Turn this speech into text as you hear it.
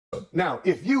Now,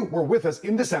 if you were with us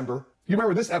in December, you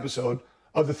remember this episode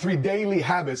of the 3 daily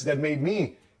habits that made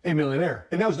me a millionaire.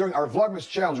 And that was during our Vlogmas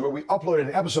challenge where we uploaded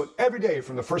an episode every day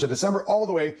from the 1st of December all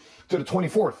the way to the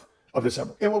 24th of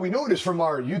December. And what we noticed from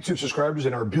our YouTube subscribers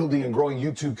and our building and growing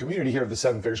YouTube community here of the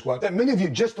 7-Figure Squad, that many of you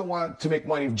just don't want to make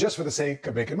money just for the sake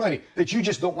of making money. That you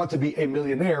just don't want to be a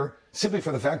millionaire simply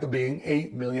for the fact of being a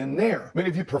millionaire. Many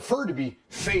of you prefer to be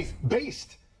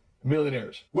faith-based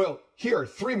millionaires. Well, here are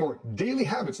 3 more daily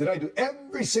habits that I do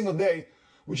every single day,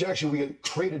 which actually we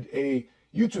created a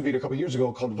YouTube video a couple years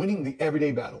ago called Winning the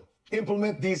Everyday Battle.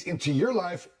 Implement these into your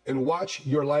life and watch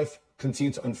your life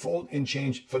continue to unfold and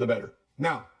change for the better.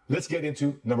 Now, let's get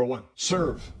into number 1.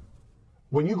 Serve.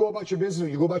 When you go about your business,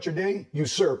 when you go about your day, you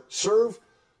serve. Serve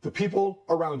the people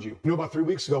around you. You know, about 3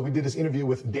 weeks ago, we did this interview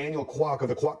with Daniel Kwok of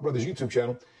the Kwok Brothers YouTube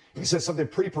channel. He said something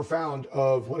pretty profound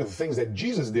of one of the things that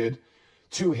Jesus did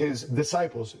to his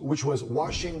disciples, which was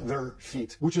washing their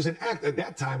feet, which was an act at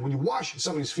that time. When you wash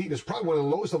somebody's feet, it's probably one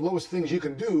of the lowest things you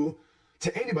can do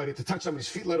to anybody, to touch somebody's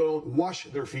feet, let alone wash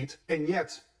their feet. And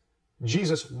yet,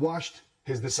 Jesus washed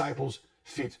his disciples'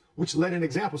 feet, which led an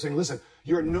example saying, listen,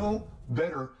 you're no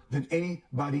better than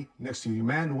anybody next to you, your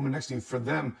man, woman next to you, for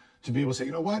them to be able to say,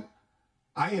 you know what?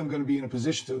 I am going to be in a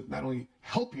position to not only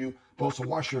help you, but also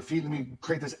wash your feet. Let me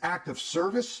create this act of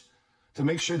service to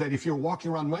make sure that if you're walking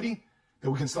around muddy, that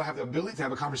we can still have the ability to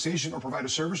have a conversation or provide a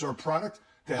service or a product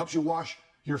that helps you wash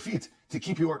your feet, to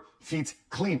keep your feet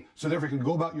clean. So therefore you can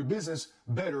go about your business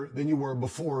better than you were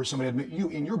before somebody had met you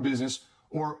in your business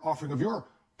or offering of your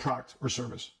product or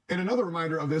service. And another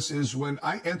reminder of this is when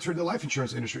I entered the life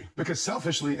insurance industry, because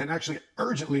selfishly and actually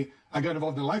urgently, I got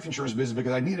involved in the life insurance business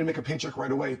because I needed to make a paycheck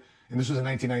right away. And this was in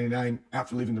 1999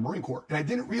 after leaving the Marine Corps. And I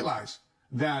didn't realize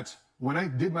that when I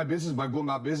did my business, by going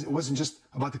about business, it wasn't just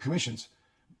about the commissions.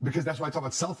 Because that's why I talk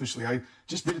about selfishly. I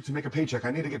just did it to make a paycheck.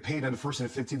 I need to get paid on the 1st and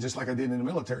the 15th, just like I did in the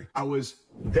military. I was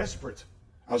desperate.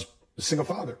 I was a single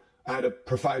father. I had to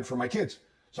provide for my kids.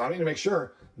 So I needed to make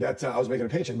sure that I was making a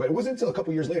paycheck. But it wasn't until a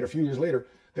few years later,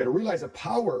 that I realized the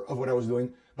power of what I was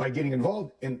doing by getting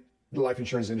involved in the life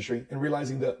insurance industry and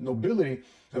realizing the nobility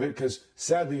of it. Because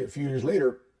sadly, a few years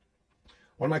later,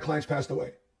 one of my clients passed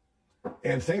away.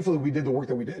 And thankfully, we did the work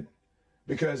that we did.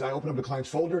 Because I opened up the client's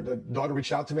folder, the daughter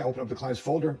reached out to me, I opened up the client's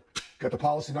folder, got the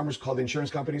policy numbers, called the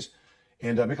insurance companies,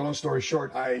 and make a long story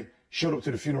short, I showed up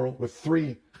to the funeral with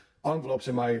 3 envelopes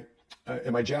in my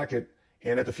jacket,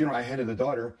 and at the funeral I handed the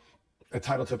daughter a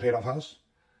title to a paid off house.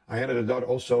 I handed the daughter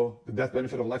also the death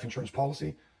benefit of a life insurance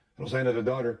policy, and also handed the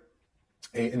daughter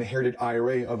an inherited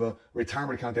IRA of a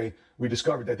retirement account. We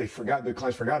discovered that the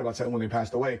clients forgot about that when they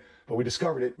passed away, but we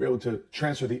discovered it. We were able to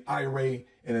transfer the IRA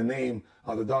in the name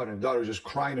of the daughter. And the daughter was just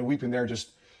crying and weeping there,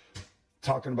 just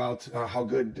talking about how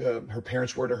good her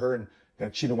parents were to her and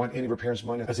that she didn't want any of her parents'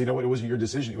 money. I said, you know what? It wasn't your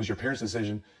decision. It was your parents'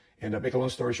 decision. And make a long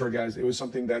story short, guys, it was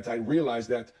something that I realized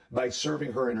that by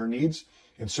serving her in her needs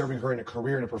and serving her in a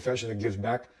career and a profession that gives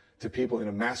back to people in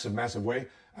a massive, massive way,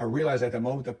 I realized at that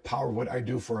moment the power of what I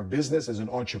do for a business as an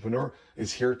entrepreneur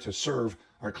is here to serve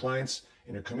our clients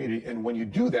in our community. And when you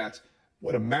do that,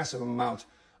 what a massive amount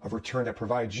of return that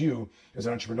provides you as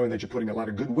an entrepreneur, that you're putting a lot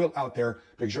of goodwill out there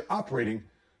because you're operating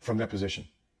from that position.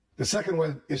 The second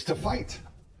one is to fight.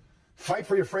 Fight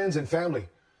for your friends and family.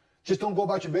 Just don't go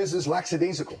about your business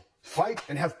lackadaisical. Fight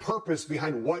and have purpose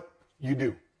behind what you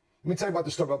do. Let me tell you about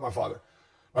the story about my father.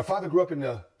 My father grew up in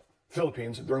the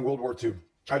Philippines during World War II.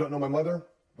 I don't know my mother.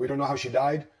 We don't know how she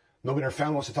died. Nobody in our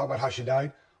family wants to talk about how she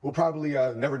died. We'll probably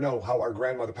never know how our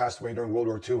grandmother passed away during World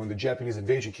War II when the Japanese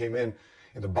invasion came in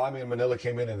and the bombing in Manila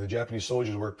came in and the Japanese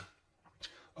soldiers were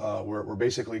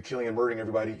basically killing and murdering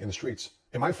everybody in the streets.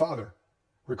 And my father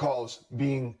recalls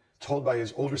being told by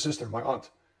his older sister, my aunt,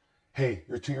 hey,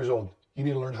 you're 2 years old. You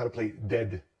need to learn how to play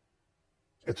dead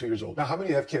at 2 years old. Now, how many of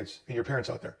you have kids and your parents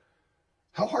out there?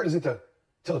 How hard is it to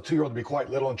tell a 2-year-old to be quiet,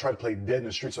 let alone try to play dead in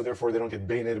the streets so therefore they don't get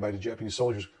bayoneted by the Japanese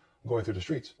soldiers going through the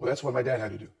streets? Well, that's what my dad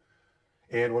had to do.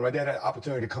 And when my dad had an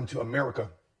opportunity to come to America,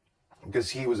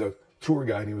 because he was a tour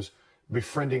guide, he was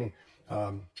befriending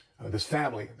this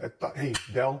family that thought, hey,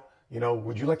 Del,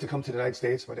 would you like to come to the United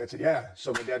States? My dad said, yeah.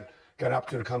 So my dad got an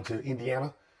opportunity to come to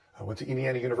Indiana. I went to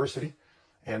Indiana University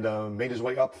and made his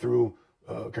way up through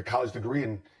a college degree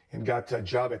and got a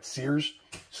job at Sears,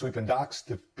 sweeping docks,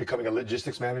 to becoming a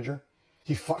logistics manager.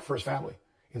 He fought for his family.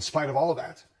 In spite of all of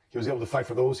that, he was able to fight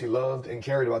for those he loved and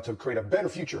cared about to create a better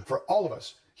future for all of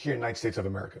us here in the United States of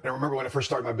America. And I remember when I first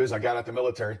started my business, I got out the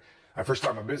military. I first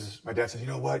started my business. My dad said, you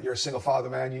know what? You're a single father,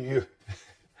 man. You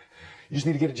just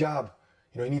need to get a job.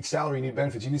 You need salary, you need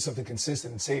benefits. You need something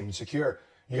consistent and safe and secure.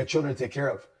 You got children to take care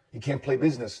of. You can't play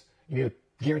business. You need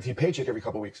a guaranteed paycheck every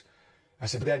couple of weeks. I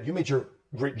said, Dad, you made your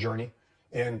great journey.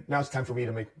 And now it's time for me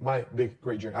to make my big,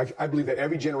 great journey. I believe that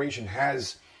every generation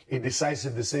has a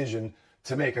decisive decision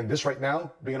to make. And this right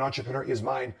now, being an entrepreneur, is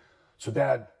mine. So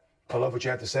Dad, I love what you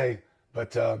have to say,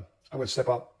 but I'm going to step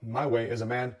out my way as a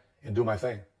man and do my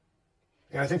thing.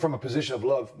 And I think from a position of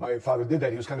love, my father did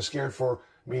that. He was kind of scared for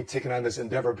me taking on this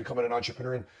endeavor of becoming an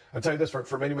entrepreneur. And I'll tell you this,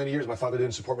 for many, many years, my father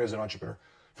didn't support me as an entrepreneur.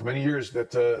 For many years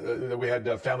that we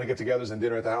had family get-togethers and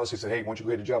dinner at the house, he said, hey, why don't you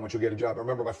get a job? Why don't you get a job? I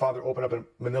remember my father opened up a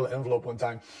manila envelope one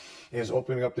time. He was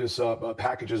opening up this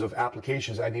packages of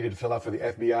applications I needed to fill out for the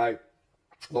FBI,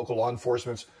 local law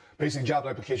enforcement, basic job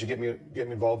application, get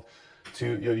me involved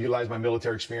to utilize my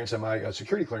military experience and my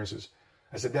security clearances.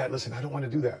 I said, Dad, listen, I don't want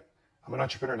to do that. I'm an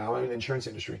entrepreneur now. I'm in the insurance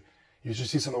industry. You should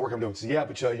see some of the work I'm doing. He said, yeah,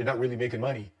 but you're not really making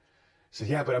money. I said,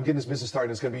 yeah, but I'm getting this business started.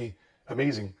 And it's going to be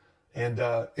amazing. And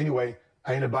anyway,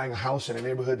 I ended up buying a house in a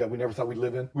neighborhood that we never thought we'd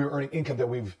live in. We were earning income that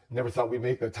we've never thought we'd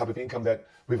make, the type of income that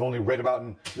we've only read about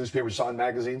in newspapers, saw in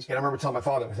magazines. And I remember telling my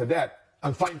father, I said, Dad,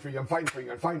 I'm fighting for you. I'm fighting for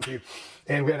you. I'm fighting for you.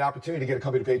 And we had an opportunity to get a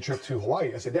company to pay a trip to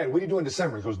Hawaii. I said, Dad, what are you doing in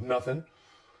December? He goes, nothing.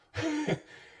 And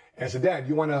I said, Dad,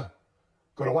 you want to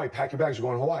go to Hawaii? Pack your bags. You're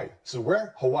going to Hawaii. I said,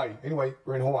 where? Hawaii. Anyway,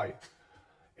 we're in Hawaii.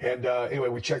 And anyway,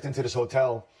 we checked into this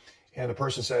hotel, and the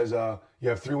person says, you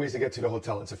have 3 ways to get to the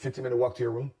hotel. It's a 15-minute walk to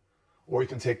your room, or you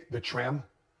can take the tram,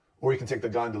 or you can take the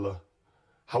gondola.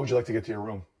 How would you like to get to your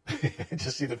room?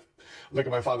 Just see the look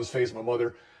at my father's face, my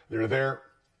mother, they're there.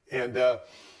 And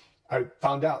I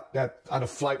found out that on a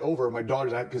flight over, my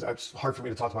daughters, because it's hard for me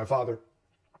to talk to my father,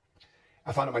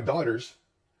 I found out my daughters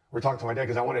were talking to my dad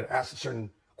because I wanted to ask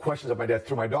certain questions of my dad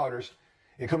through my daughters.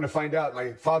 And come to find out,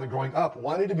 my father growing up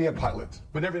wanted to be a pilot,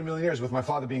 but never in Millionaires, with my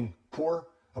father being poor,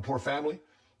 a poor family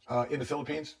in the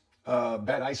Philippines,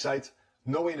 bad eyesight.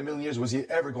 No way in a million years was he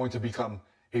ever going to become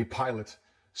a pilot.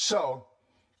 So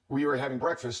we were having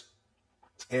breakfast,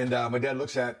 and my dad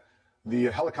looks at the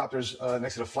helicopters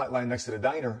next to the flight line, next to the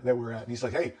diner that we're at. And he's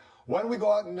like, hey, why don't we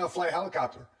go out and fly a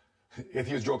helicopter? If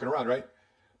he was joking around, right?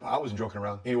 But I wasn't joking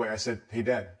around. Anyway, I said, hey,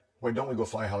 Dad, why don't we go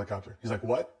fly a helicopter? He's like,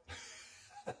 what?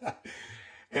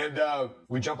 And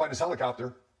we jump on this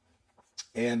helicopter,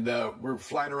 and we're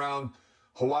flying around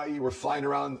Hawaii. We're flying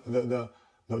around the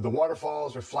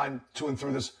waterfalls. We're flying to and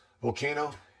through this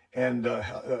volcano. And a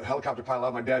helicopter pilot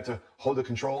allowed my dad to hold the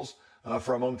controls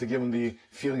for a moment to give him the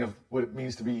feeling of what it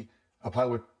means to be a pilot,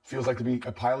 what it feels like to be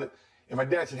a pilot. And my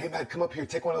dad said, hey, man, come up here.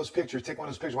 Take one of those pictures. Take one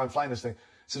of those pictures while I'm flying this thing.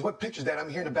 He says, what pictures, Dad? I'm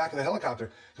here in the back of the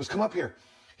helicopter. He goes, come up here.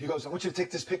 He goes, I want you to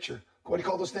take this picture. What do you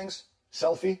call those things?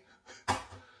 Selfie?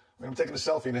 I'm taking a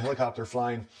selfie in a helicopter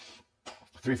flying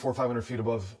 300, 400, 500 feet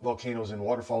above volcanoes and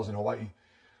waterfalls in Hawaii.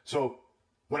 So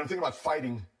when I'm thinking about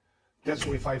fighting, that's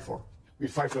what we fight for. We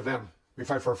fight for them. We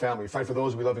fight for our family. We fight for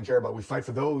those we love and care about. We fight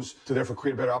for those to therefore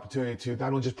create a better opportunity to not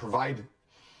only just provide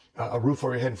a roof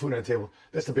over your head and food on the table.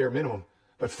 That's the bare minimum.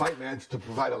 But fight, man, to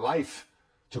provide a life,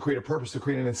 to create a purpose, to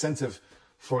create an incentive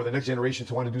for the next generation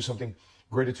to want to do something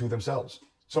greater to themselves.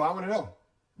 So I want to know,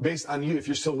 based on you, if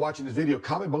you're still watching this video,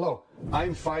 comment below.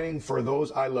 I'm fighting for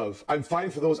those I love. I'm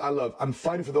fighting for those I love. I'm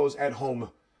fighting for those at home.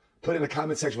 Put in the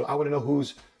comment section. I want to know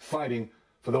who's fighting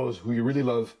for those who you really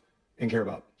love and care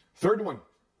about. Third one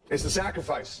is the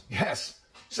sacrifice. Yes,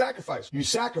 sacrifice. You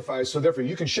sacrifice so therefore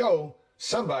you can show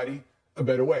somebody a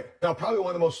better way. Now, probably one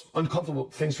of the most uncomfortable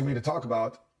things for me to talk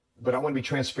about, but I want to be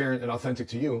transparent and authentic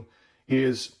to you,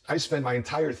 is I spent my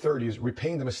entire 30s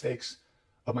repaying the mistakes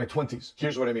of my 20s.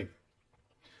 Here's what I mean.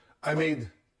 I made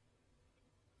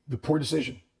the poor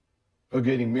decision of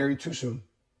getting married too soon,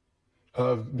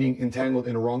 of being entangled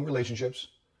in wrong relationships,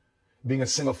 being a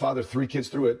single father, 3 kids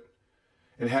through it,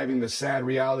 and having the sad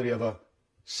reality of a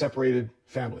separated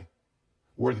family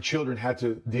where the children had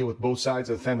to deal with both sides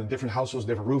of the family, different households,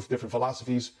 different roofs, different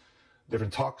philosophies,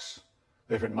 different talks,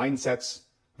 different mindsets,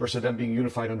 versus them being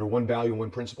unified under one value and one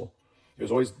principle. It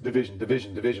was always division,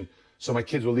 division, division. So my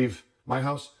kids will leave my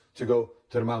house to go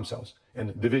to their mom's house.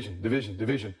 And division, division,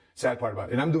 division. Sad part about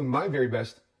it. And I'm doing my very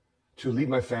best to lead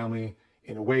my family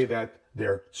in a way that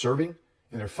they're serving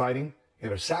and they're fighting and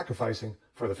they're sacrificing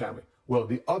for the family. Well,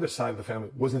 the other side of the family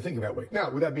wasn't thinking that way. Now,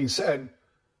 with that being said,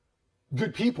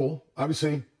 good people,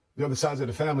 obviously, the other sides of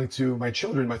the family to my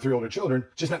children, my 3 older children,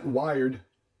 just not wired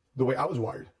the way I was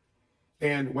wired.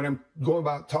 And when I'm going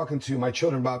about talking to my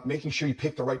children about making sure you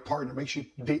pick the right partner, make sure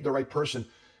you date the right person,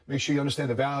 make sure you understand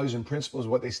the values and principles,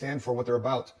 what they stand for, what they're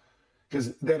about,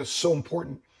 because that is so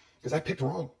important, because I picked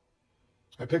wrong.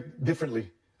 I picked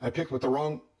differently. I picked with the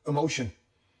wrong emotion.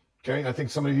 Okay, I think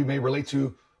some of you may relate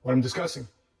to what I'm discussing,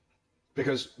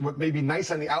 because what may be nice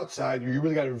on the outside, you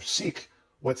really got to seek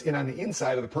what's in on the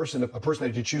inside of the person, a person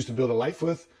that you choose to build a life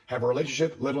with, have a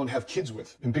relationship, let alone have kids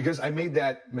with. And because I made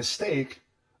that mistake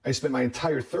I spent my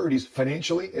entire 30s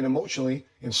financially and emotionally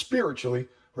and spiritually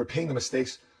repaying the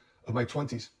mistakes of my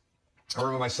 20s. I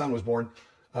remember my son was born,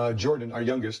 Jordan, our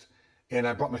youngest, and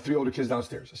I brought my 3 older kids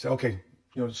downstairs. I said, okay,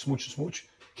 smooch,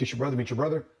 kiss your brother, meet your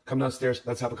brother, come downstairs,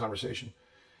 let's have a conversation.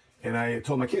 And I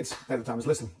told my kids at the time,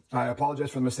 listen, I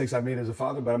apologize for the mistakes I've made as a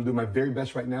father, but I'm doing my very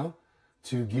best right now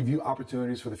to give you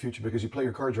opportunities for the future, because you play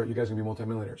your cards right, you guys are going to be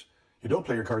multimillionaires. You don't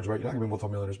play your cards right, you're not going to be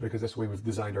multimillionaires, because that's the way we've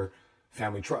designed our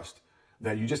family trust.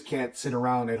 That you just can't sit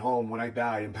around at home when I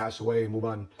die and pass away and move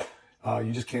on.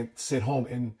 You just can't sit home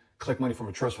and collect money from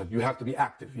a trust fund. You have to be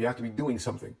active. You have to be doing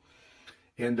something.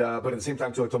 And but at the same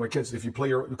time, too, I told my kids, if you play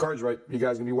your cards right, you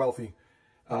guys are going to be wealthy.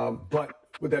 But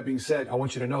with that being said, I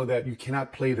want you to know that you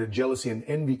cannot play the jealousy and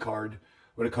envy card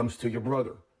when it comes to your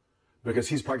brother, because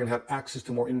he's probably going to have access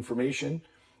to more information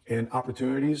and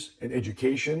opportunities and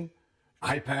education,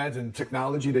 iPads and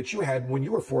technology that you had when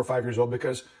you were 4 or 5 years old,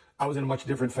 because I was in a much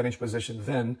different financial position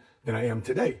then than I am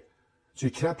today. So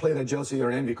you cannot play that jealousy or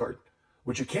an envy card.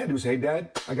 What you can do is say, hey,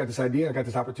 Dad, I got this idea. I got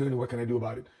this opportunity. What can I do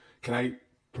about it? Can I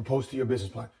propose to your business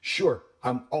plan? Sure.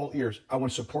 I'm all ears. I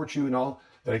want to support you and all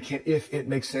that I can, if it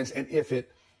makes sense and if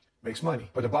it makes money.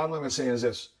 But the bottom line I'm saying is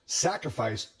this: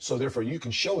 sacrifice, so therefore you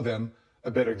can show them a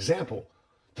better example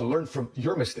to learn from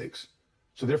your mistakes.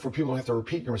 So therefore people don't have to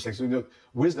repeat your mistakes.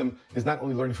 Wisdom is not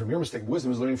only learning from your mistake,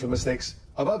 wisdom is learning from the mistakes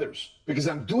of others. Because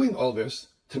I'm doing all this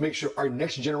to make sure our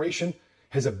next generation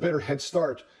has a better head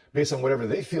start based on whatever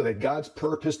they feel that God's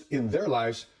purposed in their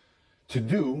lives to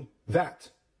do that.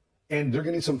 And they're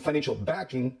going to need some financial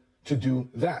backing to do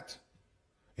that.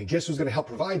 And guess who's going to help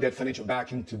provide that financial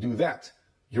backing to do that?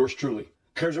 Yours truly.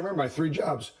 Because remember my 3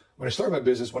 jobs when I started my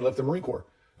business, when I left the Marine Corps.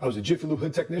 I was a Jiffy Lube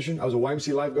hood technician, I was a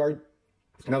YMCA lifeguard,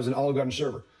 and I was an Olive Garden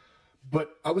server.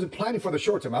 But I wasn't planning for the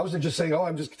short term. I wasn't just saying, oh,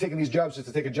 I'm just taking these jobs just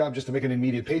to take a job just to make an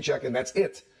immediate paycheck, and that's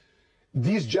it.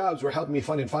 These jobs were helping me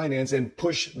fund and finance and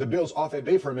push the bills off at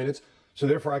bay for a minute, so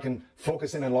therefore I can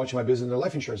focus in on launching my business in the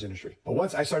life insurance industry. But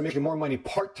once I started making more money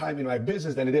part-time in my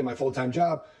business than I did in my full-time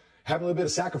job, having a little bit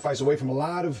of sacrifice away from a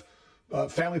lot of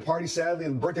family parties, sadly,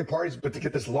 and birthday parties, but to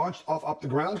get this launched off the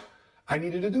ground, I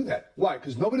needed to do that. Why?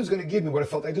 Because nobody's going to give me what I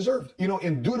felt I deserved. You know,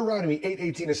 in Deuteronomy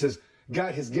 8:18, it says,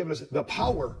 God has given us the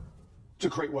power to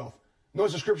create wealth.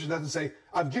 Notice the scripture doesn't say,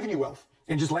 I've given you wealth,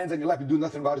 and just lands on your lap and do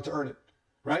nothing about it to earn it,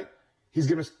 right? He's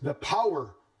given us the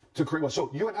power to create wealth. So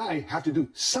you and I have to do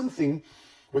something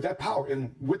with that power.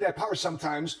 And with that power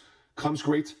sometimes comes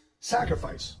great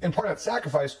sacrifice. And part of that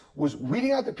sacrifice was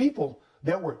weeding out the people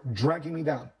that were dragging me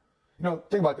down. You know,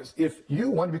 think about this. If you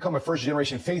want to become a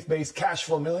first-generation faith-based cash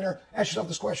flow millionaire, ask yourself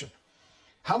this question.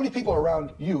 How many people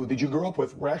around you that you grew up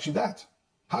with were actually that?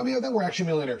 How many of them were actually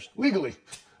millionaires? Legally.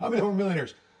 How many of them were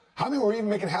millionaires? How many were even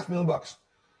making $500,000?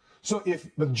 So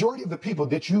if the majority of the people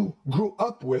that you grew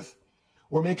up with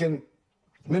were making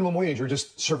minimum wage or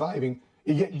just surviving,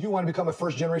 and yet you want to become a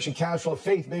first-generation cash flow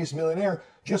faith-based millionaire,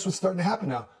 guess what's starting to happen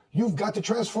now? You've got to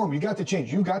transform. You got to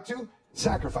change. You got to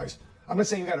sacrifice. I'm not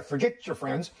saying you got to forget your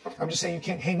friends. I'm just saying you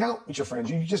can't hang out with your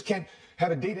friends. You just can't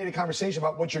have a day-to-day conversation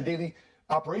about what your daily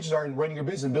operations are in running your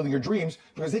business and building your dreams,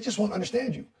 because they just won't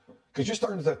understand you. Because you're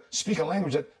starting to speak a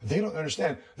language that they don't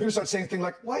understand. They're going to start saying things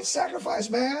like, why sacrifice,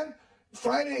 man?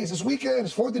 Fridays, it's weekend,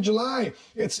 it's 4th of July,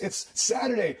 it's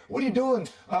Saturday. What are you doing?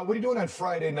 What are you doing on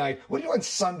Friday night? What are you doing on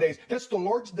Sundays? That's the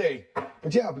Lord's day.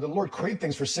 But yeah, but the Lord created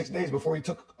things for 6 days before he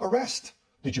took a rest.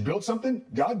 Did you build something?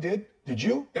 God did. Did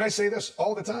you? And I say this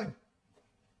all the time.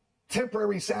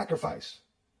 Temporary sacrifice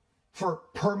for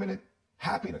permanent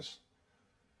happiness.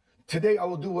 Today I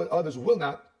will do what others will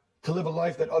not to live a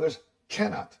life that others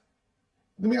cannot.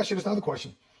 Let me ask you this another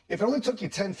question. If it only took you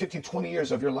 10, 15, 20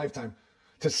 years of your lifetime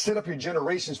to set up your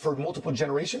generations for multiple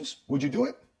generations, would you do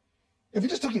it? If it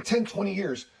just took you 10, 20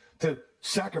 years to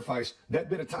sacrifice that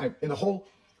bit of time in the whole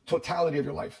totality of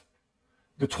your life,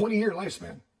 the 20-year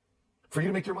lifespan, for you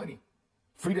to make your money,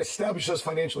 for you to establish us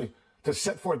financially, to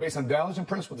set forth based on values and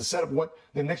principles, to set up what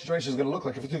the next generation is going to look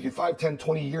like. If it took you 5, 10,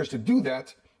 20 years to do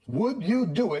that, would you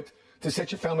do it to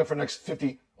set your family up for the next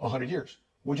 50, 100 years?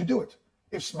 Would you do it?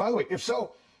 If, by the way, if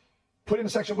so, put in the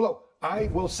section below. I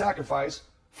will sacrifice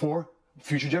for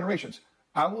future generations.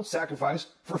 I will sacrifice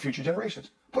for future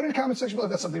generations. Put in the comment section below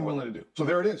if that's something you're willing to do. So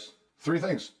there it is. 3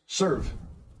 things. Serve,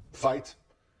 fight,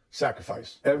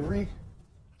 sacrifice. Every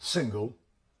single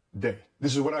day.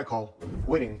 This is what I call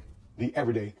winning the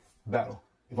everyday battle.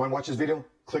 If you want to watch this video,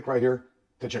 click right here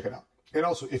to check it out. And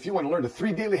also, if you want to learn the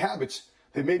 3 daily habits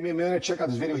that made me a millionaire, check out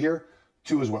this video here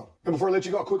too as well. And before I let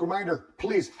you go, a quick reminder,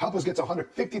 please help us get to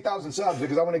 150,000 subs,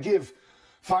 because I want to give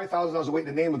 $5,000 away in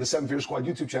the name of the 7-Figure Squad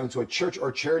YouTube channel to a church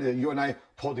or charity that you and I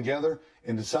pull together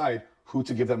and decide who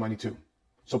to give that money to.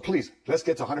 So please, let's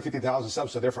get to 150,000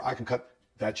 subs so therefore I can cut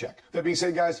that check. That being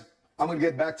said, guys, I'm going to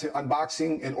get back to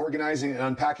unboxing and organizing and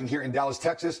unpacking here in Dallas,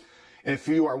 Texas. And if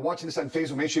you are watching this on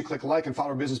Facebook, make sure you click like and follow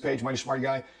our business page, Mighty Smart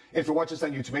Guy. And if you're watching this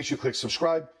on YouTube, make sure you click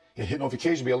subscribe and hit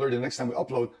notification, be alerted the next time we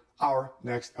upload our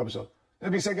next episode.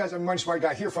 That being said, guys, I'm Mighty Smart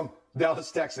Guy here from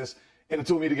Dallas, Texas. And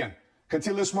until we meet again,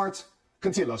 continue to live smart,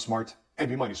 continue to love smart, and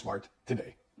be money smart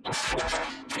today.